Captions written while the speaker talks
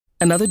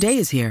Another day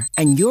is here,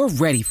 and you're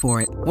ready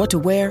for it. What to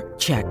wear?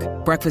 Check.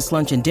 Breakfast,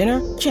 lunch, and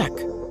dinner? Check.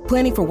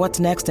 Planning for what's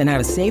next and how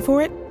to save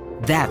for it?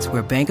 That's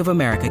where Bank of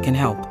America can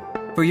help.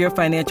 For your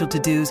financial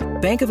to-dos,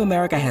 Bank of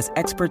America has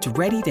experts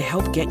ready to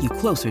help get you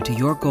closer to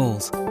your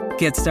goals.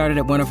 Get started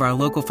at one of our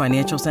local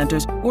financial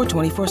centers or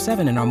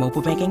 24/7 in our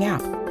mobile banking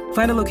app.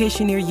 Find a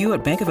location near you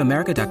at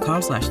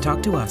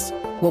bankofamerica.com/talktous.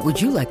 What would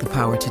you like the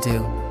power to do?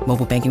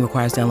 Mobile banking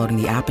requires downloading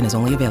the app and is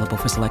only available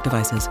for select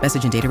devices.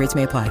 Message and data rates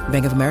may apply.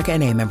 Bank of America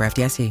NA, member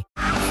FDIC.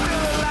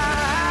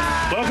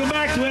 Welcome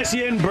back to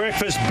SEN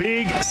Breakfast.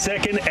 Big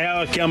second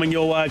hour coming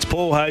your way. It's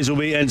Paul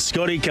Hazelby and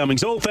Scotty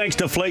Cummings. All thanks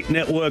to Fleet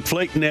Network.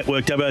 Fleet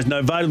Network, WA's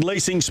novated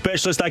leasing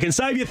specialist. They can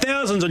save you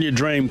thousands on your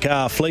dream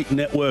car.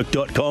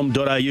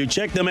 Fleetnetwork.com.au.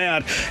 Check them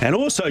out. And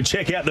also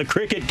check out the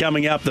cricket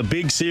coming up, the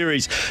big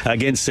series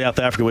against South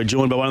Africa. We're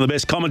joined by one of the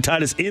best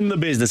commentators in the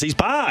business. He's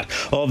part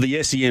of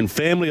the SEN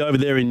family over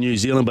there in New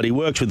Zealand, but he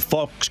works with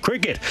Fox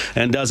Cricket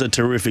and does a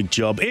terrific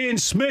job. Ian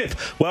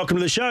Smith, welcome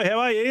to the show. How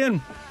are you,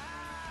 Ian?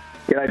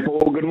 G'day,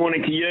 Paul. Good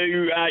morning to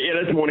you.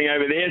 This morning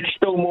over there. It's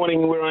still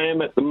morning where I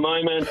am at the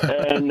moment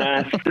in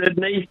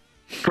Sydney,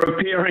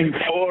 preparing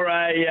for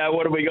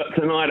what have we got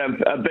tonight?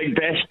 A big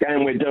bash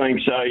game we're doing.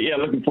 So,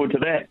 looking forward to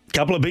that.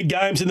 Couple of big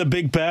games in the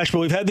big bash, but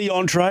we've had the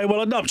entree.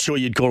 Well, I'm not sure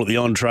you'd call it the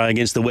entree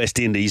against the West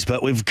Indies,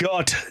 but we've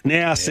got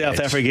now South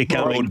Africa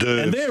coming.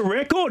 And their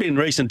record in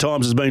recent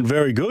times has been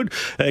very good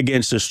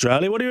against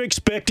Australia. What are you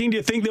expecting? Do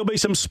you think there'll be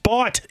some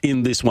spite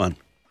in this one?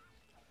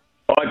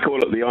 I'd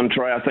call it the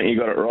entree. I think you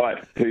got it right,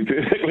 to be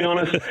perfectly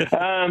honest.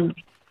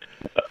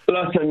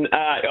 Listen,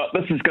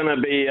 this is going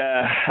to be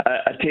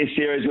a test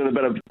series with a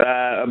bit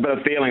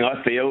of feeling,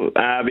 I feel,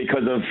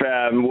 because of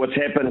what's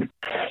happened,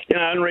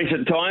 in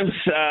recent times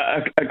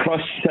across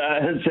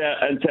in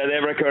South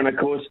Africa, and of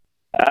course,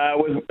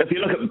 if you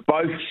look at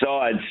both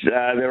sides,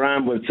 they're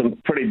armed with some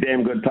pretty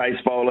damn good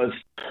pace bowlers.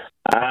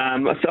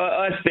 So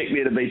I expect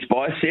there to be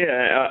spice.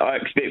 I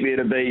expect there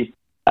to be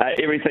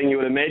everything you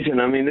would imagine.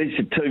 I mean, these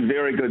are two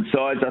very good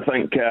sides. I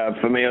think,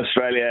 for me,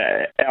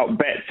 Australia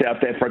outbat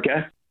South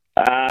Africa.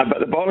 But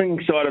the bowling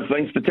side of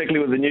things, particularly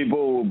with the new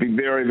ball, will be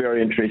very,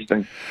 very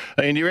interesting.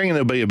 And do you reckon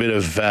there'll be a bit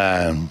of,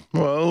 a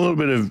little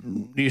bit of,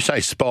 you say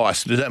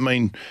spice, does that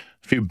mean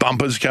a few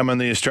bumpers coming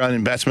the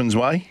Australian batsman's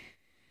way?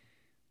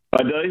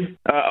 I do.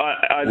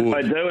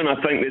 I do, and I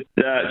think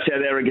that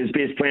South Africa's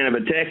best plan of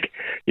attack,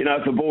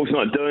 if the ball's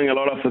not doing a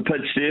lot off the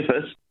pitch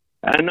surface,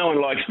 and no one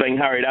likes being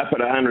hurried up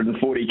at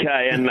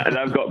 140k, and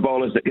they've got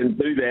bowlers that can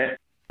do that.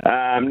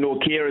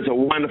 Nortje is a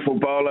wonderful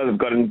bowler. They've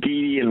got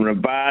Ngidi and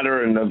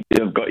Rabada, and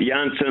they've got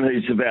Jansen,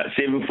 who's about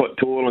 7 foot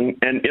tall, and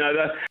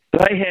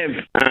they have,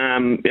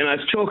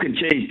 it's chalk and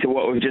cheese to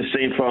what we've just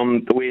seen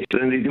from the West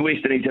Indies. The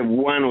West Indies have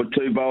one or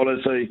two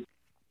bowlers who,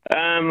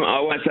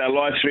 I won't say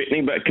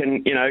life-threatening, but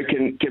can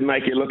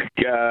make you look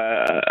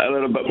a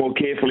little bit more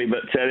carefully.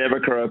 But South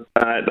Africa,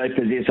 they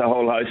possess a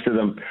whole host of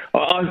them.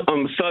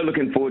 I'm so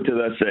looking forward to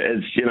this.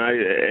 It's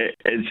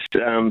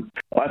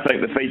I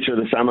think the feature of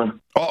the summer.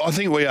 I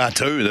think we are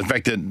too. The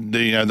fact that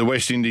the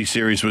West Indies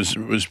series was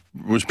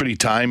pretty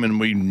tame,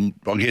 and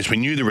I guess we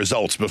knew the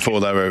results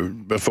before they were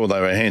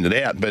handed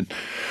out. But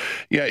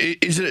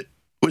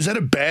was that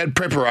a bad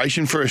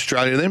preparation for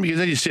Australia then?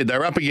 Because as you said,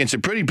 they're up against a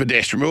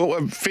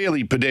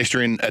fairly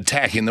pedestrian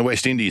attack in the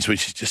West Indies,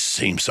 which just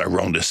seems so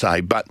wrong to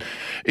say. But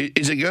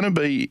is it going to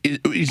be?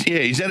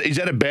 Is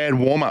that a bad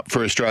warm up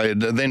for Australia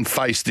to then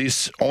face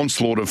this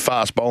onslaught of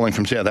fast bowling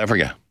from South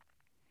Africa?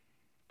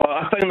 Well,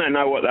 I think they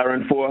know what they're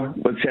in for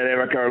with South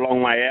Africa a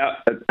long way out,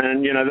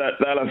 and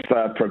they'll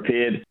have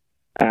prepared,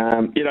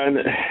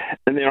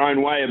 in their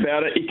own way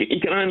about it. You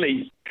can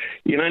only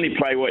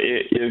play what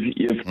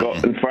you've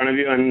got in front of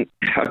you, and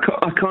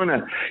I kind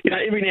of,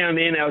 every now and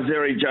then,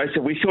 Alzarri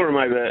Joseph, we saw him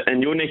over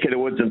in your neck of the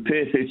woods in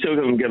Perth. He still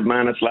didn't give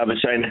Marnus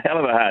Labuschagne a hell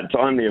of a hard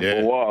time there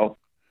for a while,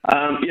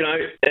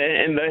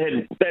 and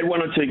they had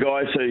one or two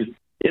guys who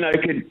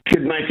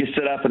could make you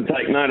sit up and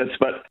take notice,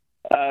 but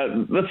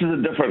this is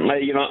a different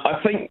league,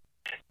 I think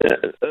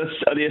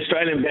the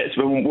Australian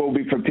batsmen will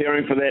be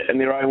preparing for that in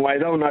their own way.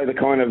 They'll know the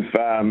kind of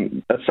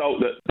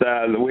assault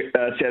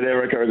that South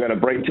Africa are going to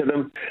bring to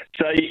them.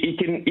 So you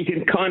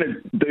can kind of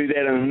do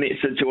that in a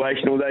net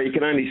situation, although you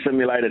can only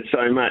simulate it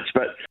so much.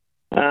 But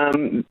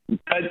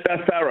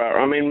they're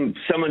thorough. I mean,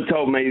 someone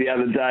told me the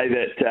other day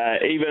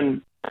that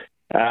even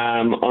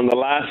on the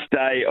last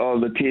day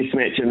of the Test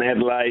match in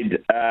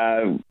Adelaide,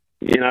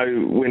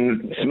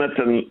 when Smith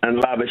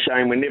and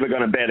Labuschagne were never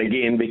going to bat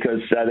again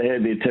because they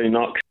had their two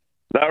knocks.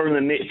 They were in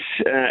the nets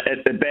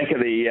at the back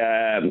of the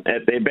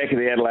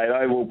Adelaide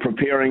Oval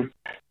preparing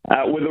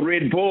with a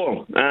red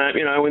ball. When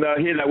they were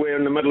here, they were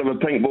in the middle of a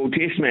pink ball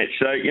Test match.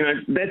 So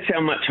that's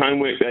how much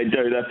homework they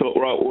do. They thought,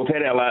 right, we've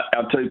had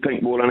our two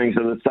pink ball innings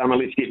of the summer.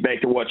 Let's get back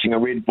to watching a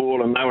red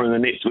ball, and they were in the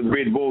nets with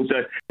red balls.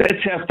 So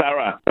that's how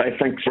thorough they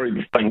think through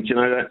the things.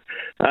 And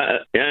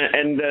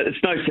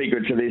it's no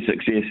secret to their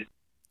success.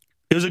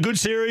 It was a good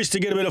series to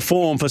get a bit of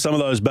form for some of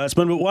those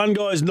batsmen, but one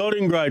guy's not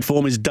in great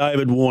form is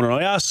David Warner.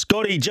 I asked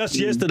Scotty just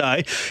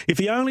yesterday if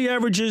he only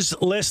averages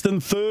less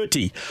than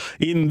 30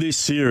 in this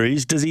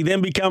series, does he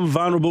then become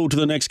vulnerable to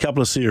the next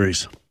couple of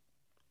series?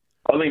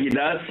 I think he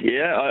does,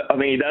 yeah. I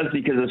think he does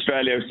because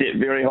Australia have set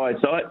very high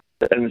sights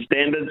and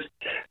standards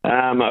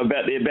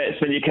about their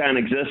batsmen. You can't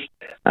exist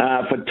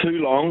for too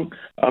long.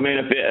 I mean,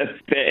 if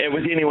it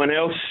was anyone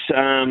else,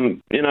 I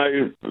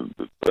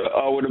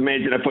would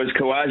imagine if it was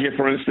Khawaja,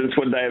 for instance,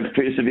 would they have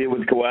persevered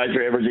with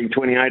Khawaja averaging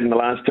 28 in the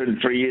last 2 to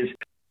 3 years?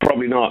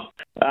 Probably not.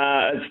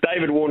 It's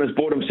David Warner's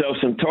bought himself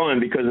some time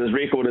because his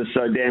record is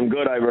so damn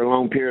good over a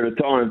long period of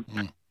time.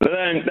 But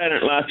they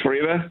don't last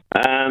forever.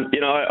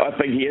 I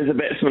think he is a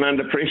batsman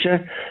under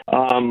pressure.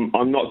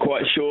 I'm not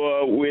quite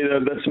sure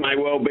whether this may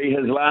well be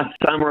his last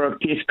summer of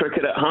Test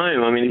cricket at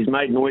home. I mean, he's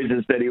made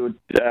noises that he would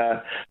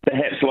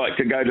perhaps like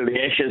to go to the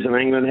Ashes in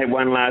England, have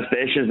one last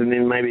Ashes, and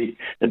then maybe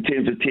in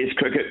terms of Test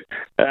cricket,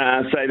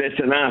 say that's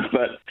enough.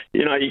 But,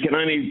 you can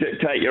only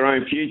dictate your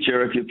own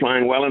future if you're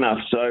playing well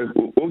enough. So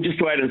we'll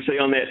just wait and see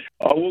on that.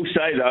 I will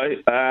say, though,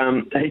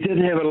 he did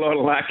have a lot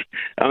of luck.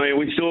 I mean,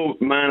 we saw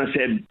Marnus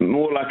had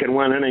more luck in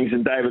one innings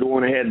than David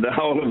Warner had the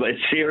whole of that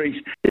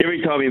series.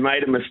 Every time he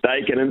made a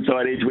mistake, an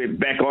inside edge went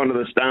back onto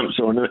the stumps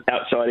or an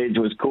outside edge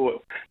was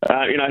caught.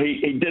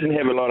 He didn't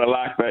have a lot of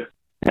luck, but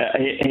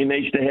he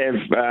needs to have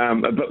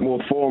a bit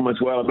more form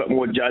as well, a bit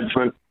more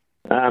judgment,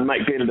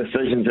 make better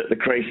decisions at the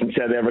crease, and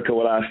South Africa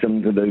will ask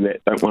him to do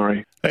that. Don't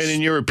worry. And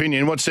in your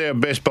opinion, what's our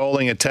best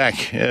bowling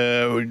attack?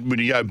 Would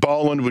you go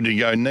Boland? Would you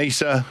go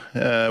Nisa?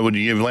 Would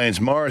you give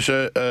Lance Morris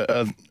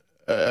a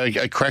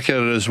crack at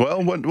it as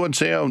well?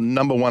 What's our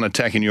number one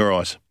attack in your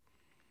eyes?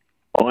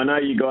 I know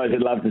you guys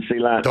would love to see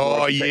Lance.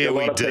 Oh, yeah,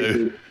 we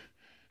do.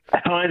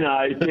 I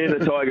know. Turn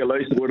the tiger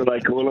loose. What do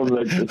they call him?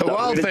 The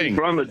wild thing.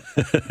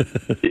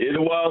 The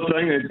wild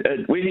thing.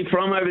 Where's he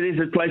from over there?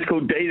 There's a place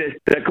called D.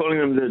 They're calling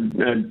him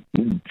the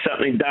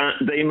something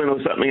demon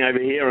or something over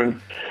here.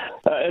 And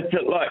it's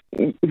like,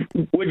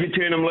 would you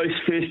turn him loose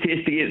first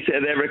test against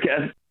South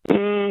Africa?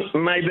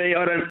 Maybe.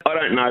 I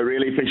don't know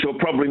really for sure.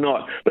 Probably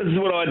not. This is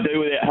what I'd do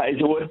without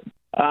Hazelwood.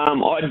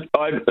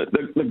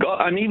 The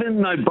guy, and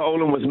even though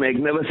Boland was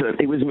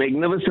magnificent, he was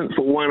magnificent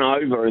for one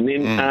over, and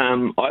then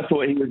I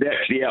thought he was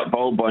actually out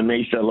bowled by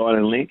Nisa line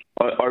and length.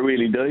 I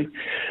really do.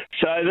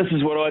 So this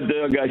is what I'd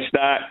do. I'd go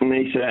Stark,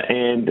 Nisa,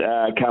 and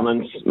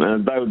Cummins.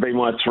 They would be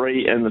my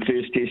three in the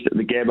first test at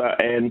the Gabba,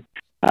 and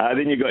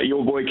then you've got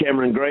your boy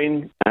Cameron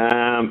Green,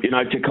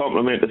 to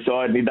complement the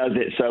side, and he does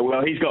that so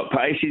well. He's got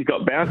pace, he's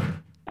got bounce.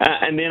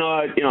 And then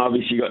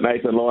obviously you got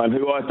Nathan Lyon,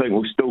 who I think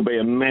will still be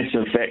a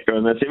massive factor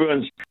in this. You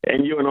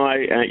and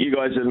I, you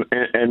guys and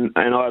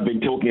I have been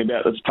talking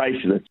about this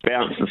pace, this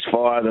bounce, this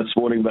fire this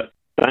morning, but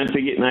don't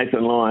forget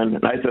Nathan Lyon.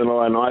 Nathan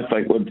Lyon, I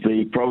think, would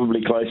be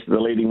probably close to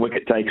the leading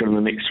wicket taker in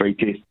the next three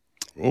tests.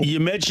 You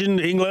mentioned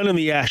England and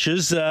the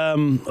Ashes.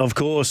 Of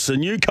course, a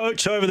new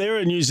coach over there,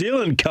 a New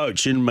Zealand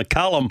coach in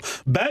McCullum.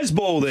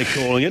 Bazball, they're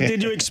calling it.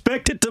 Did you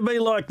expect it to be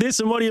like this,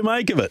 and what do you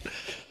make of it?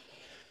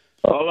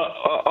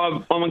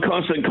 I'm in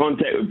constant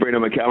contact with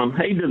Brendan McCullum.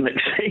 He doesn't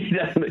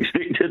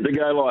expect it to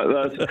go like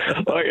this.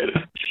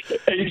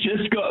 He's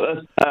just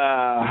got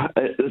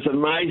this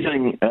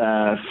amazing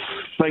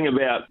thing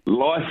about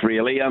life,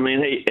 really. I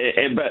mean, he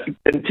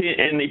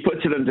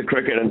puts it into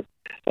cricket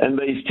in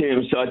these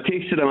terms. So I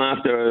texted him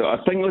after, I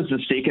think it was the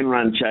second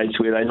run chase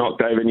where they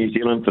knocked over New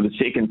Zealand for the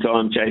second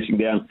time, chasing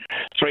down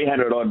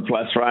 300-odd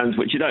plus runs,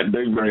 which you don't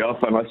do very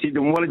often. I said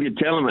to him, what did you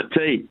tell him at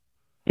tea?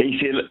 He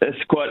said,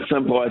 it's quite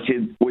simple. I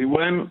said, we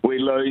win, we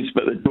lose,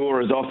 but the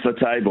door is off the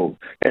table.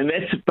 And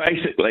that's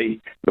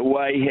basically the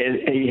way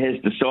he has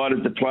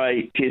decided to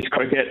play Test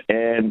cricket.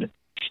 And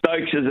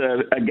Stokes is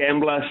a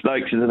gambler.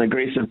 Stokes is an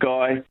aggressive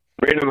guy.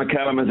 Brendan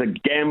McCullum is a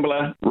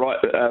gambler, right?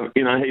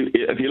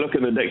 If you look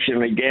in the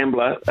dictionary,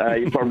 gambler,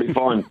 you probably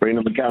find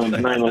Brendan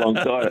McCullum's name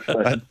alongside it.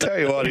 So. I tell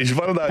you what, he was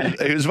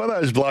one of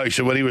those blokes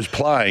that when he was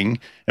playing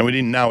and we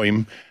didn't know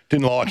him,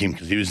 didn't like him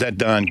because he was that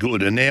darn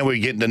good. And now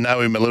we're getting to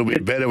know him a little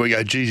bit better. We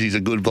go, geez, he's a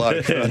good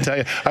bloke. I tell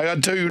you, I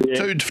got two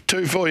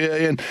for you,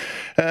 Ian.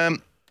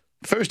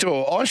 First of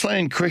all,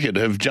 Iceland Cricket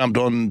have jumped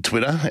on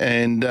Twitter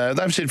and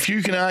they've said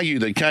few can argue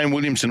that Kane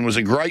Williamson was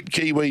a great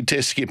Kiwi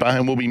Test skipper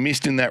and will be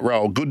missed in that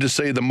role. Good to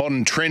see the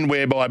modern trend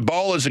whereby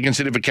bowlers are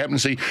considered for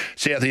captaincy.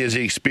 Southee has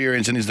the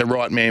experience and is the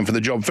right man for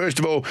the job. First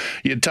of all,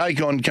 your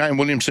take on Kane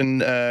Williamson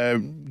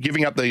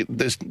giving up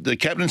the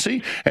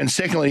captaincy, and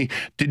secondly,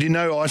 did you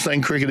know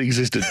Iceland Cricket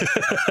existed?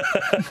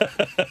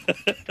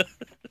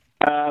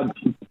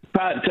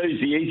 Part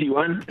two's the easy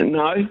one.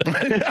 No.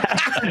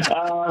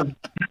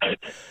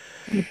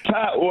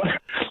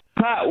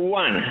 Part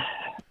one.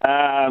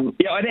 I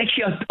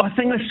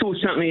think I saw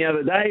something the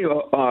other day.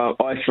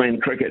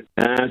 Iceland Cricket,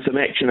 some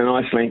action in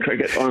Iceland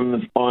Cricket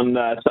on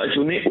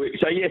social networks.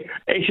 So yeah,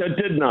 actually I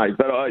did know,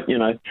 but I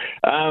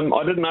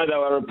didn't know they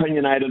were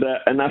opinionated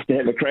enough to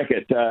have a crack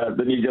at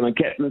the New Zealand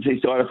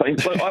captaincy side of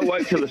things. But I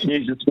woke to this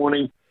news this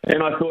morning,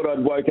 and I thought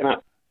I'd woken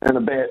up in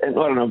a bad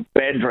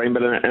dream,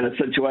 but in a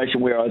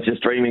situation where I was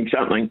just dreaming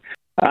something.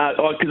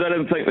 because I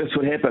didn't think this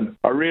would happen.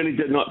 I really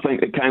did not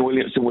think that Kane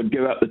Williamson would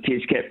give up the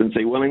Test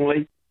captaincy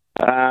willingly.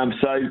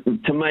 So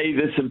to me,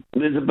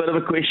 there's a bit of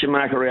a question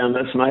mark around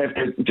this, and I have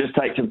to just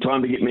take some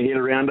time to get my head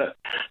around it.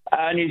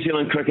 New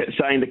Zealand Cricket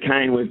saying to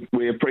Kane,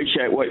 we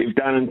appreciate what you've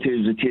done in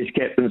terms of Test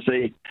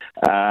captaincy.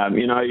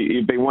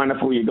 You've been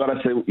wonderful. You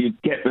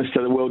captained us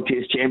to the World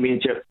Test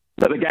Championship,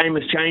 but the game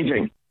is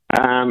changing,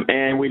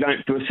 and we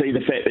don't foresee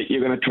the fact that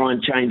you're going to try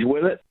and change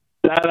with it.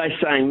 Are they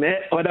saying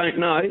that? I don't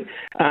know.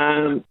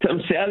 Tim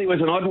Southee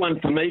was an odd one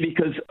for me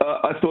because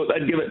I thought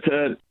they'd give it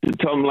to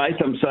Tom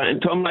Latham.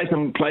 And Tom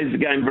Latham plays the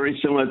game very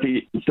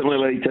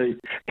similarly to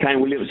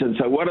Kane Williamson.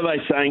 So what are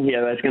they saying here?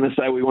 They're going to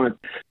say we want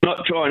to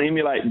not try and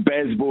emulate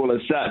Bazball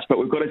as such, but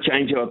we've got to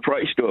change our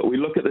approach to it. We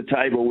look at the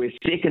table. We're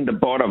second to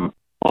bottom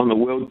on the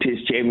World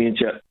Test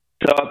Championship.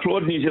 So I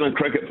applaud New Zealand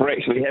Cricket for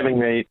actually having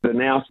the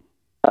nous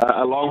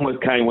along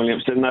with Kane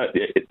Williamson.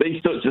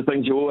 These sorts of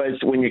things, you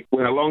always,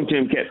 when a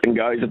long-term captain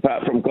goes,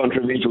 apart from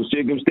controversial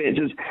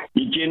circumstances,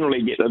 you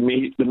generally get the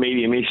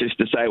media message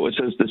to say it was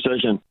his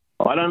decision.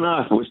 I don't know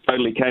if it was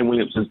totally Kane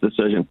Williamson's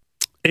decision.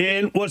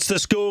 And what's the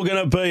score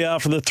going to be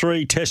after the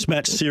 3 Test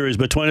match series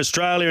between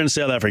Australia and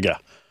South Africa?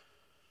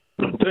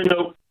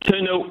 2-0.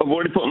 2-0. I've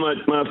already put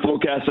my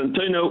forecast in.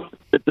 2-0.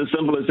 It's as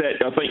simple as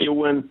that. I think you'll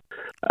win.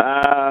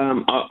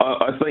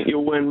 I think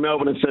you'll win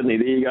Melbourne and Sydney.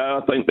 There you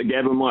go. I think the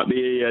Gabba might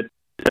be a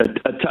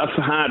tough,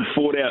 hard,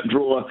 fought-out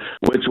draw,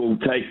 which will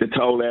take the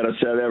toll out of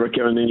South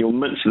Africa, and then you'll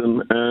mince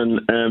them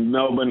in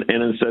Melbourne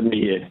and in Sydney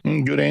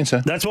here. Good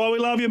answer. That's why we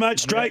love you, mate.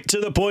 Straight to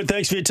the point.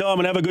 Thanks for your time,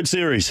 and have a good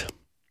series.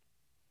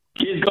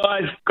 Cheers,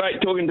 guys.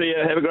 Great talking to you.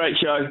 Have a great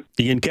show.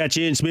 You can catch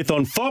Ian Smith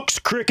on Fox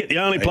Cricket, the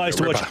only place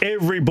to watch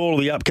every ball of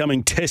the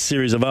upcoming Test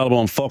series, available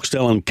on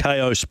Foxtel and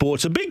KO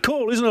Sports. A big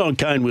call, isn't it, on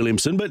Kane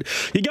Williamson? But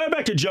you go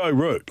back to Joe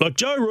Root. Like,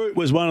 Joe Root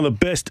was one of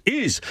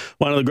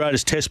the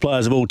greatest Test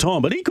players of all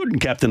time, but he couldn't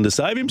captain to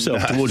save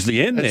himself towards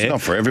the end there. It's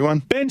not for everyone.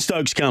 Ben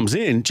Stokes comes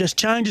in, just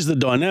changes the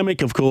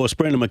dynamic, of course,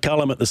 Brendan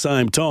McCullum at the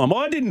same time.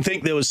 I didn't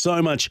think there was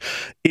so much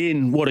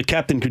in what a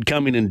captain could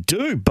come in and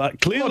do,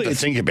 but clearly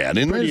There's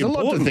a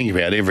lot to think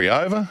about every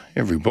over,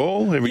 every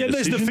ball, every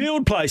decision. There's the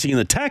field placing and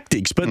the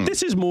tactics, but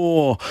this is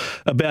more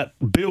about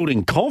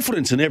building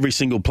confidence in every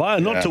single player,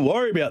 not to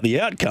worry about the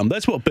outcome.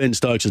 That's what Ben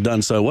Stokes has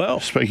done so well.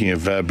 Speaking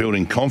of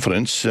building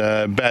confidence,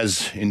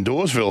 Baz in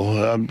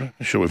Dawesville, I'm not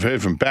sure we've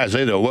heard from Baz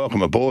either.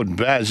 Welcome aboard,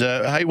 Baz.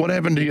 Hey, what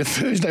happened to your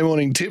Thursday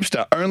morning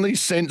tipster? Only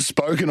sense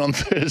spoken on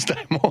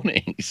Thursday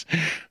mornings.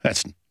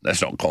 That's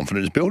not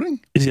confidence building.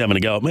 He's having a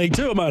go at me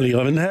too. I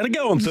haven't had a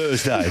go on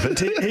Thursday, but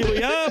here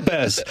we are,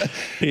 Baz,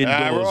 in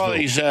Dawesville.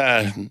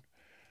 Right,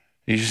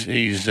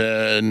 He's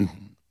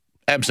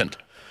absent.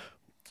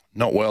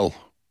 Not well.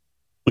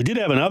 We did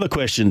have another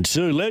question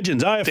too.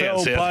 Legends,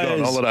 AFL players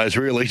on holidays,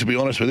 really, to be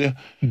honest with you.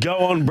 Go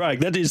on break.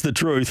 That is the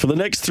truth. For the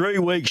next 3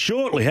 weeks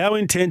shortly. How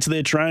intense are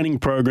their training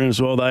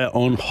programs while they are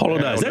on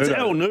holidays? That's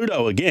El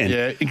Nudo again.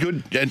 Yeah,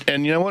 good.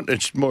 And you know what?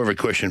 It's more of a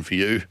question for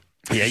you.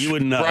 Yeah, you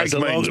wouldn't know.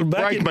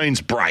 Break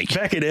means break.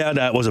 Back in our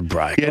day, it was a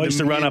break. I used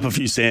to run up a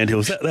few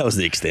sandhills. That was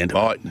the extent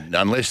of it.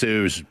 Unless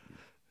there was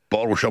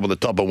bottle shop at the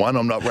top of one,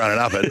 I'm not running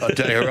up it. I'll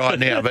tell you right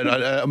now. But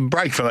a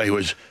break for me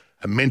was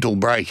a mental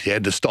break. You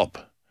had to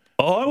stop.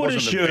 I would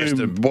assume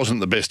it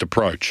wasn't the best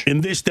approach. In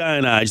this day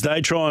and age,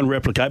 they try and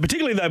replicate,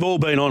 particularly they've all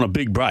been on a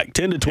big break,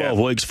 10 to 12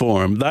 weeks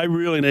for them. They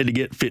really need to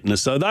get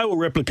fitness. So they will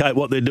replicate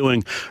what they're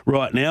doing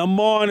right now,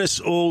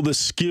 minus all the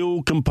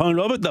skill component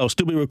of it. They'll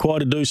still be required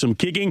to do some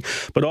kicking,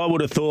 but I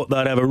would have thought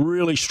they'd have a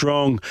really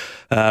strong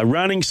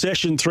running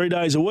session 3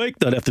 days a week.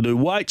 They'd have to do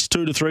weights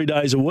 2 to 3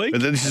 days a week.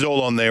 But this is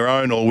all on their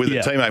own or with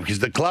a teammate, because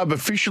the club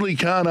officially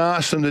can't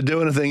ask them to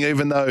do anything,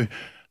 even though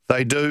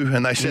they do,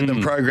 and they set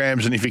them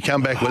programs, and if you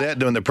come back without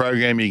doing the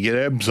program, you get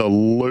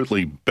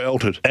absolutely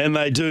belted. And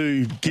they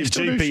do give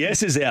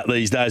GPSs out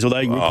these days, or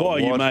they require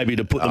you maybe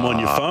to put them on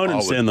your phone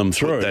and send them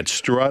through. Put that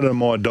straight on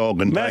my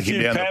dog and take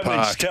him down the park.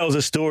 Matthew Pavlich tells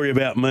a story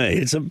about me.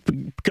 It's a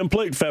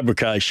complete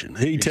fabrication.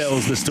 He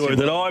tells the story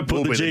that I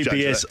put the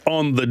GPS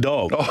on the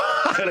dog,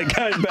 and it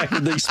came back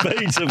at these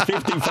speeds of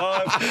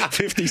 55,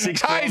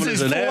 56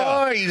 kilometres an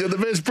hour. You're the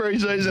best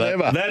pre-season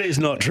ever. That is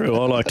not true.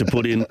 I like to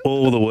put in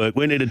all the work.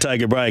 We need to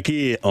take a break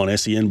here on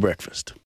SEN Breakfast.